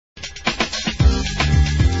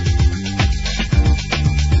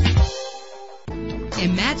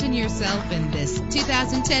Imagine yourself in this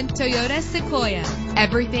 2010 Toyota Sequoia.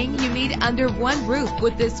 Everything you need under one roof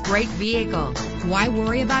with this great vehicle. Why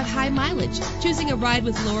worry about high mileage? Choosing a ride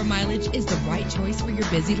with lower mileage is the right choice for your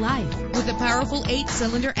busy life. With a powerful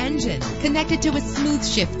 8-cylinder engine connected to a smooth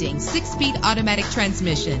shifting 6-speed automatic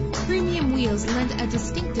transmission, premium wheels lend a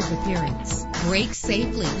distinctive appearance. Brake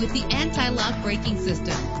safely with the anti-lock braking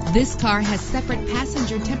system. This car has separate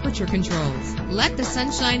passenger temperature controls. Let the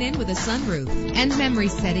sunshine in with a sunroof. And memory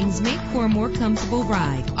settings make for a more comfortable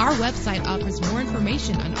ride. Our website offers more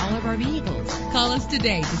information on all of our vehicles. Call us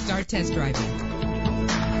today to start test driving.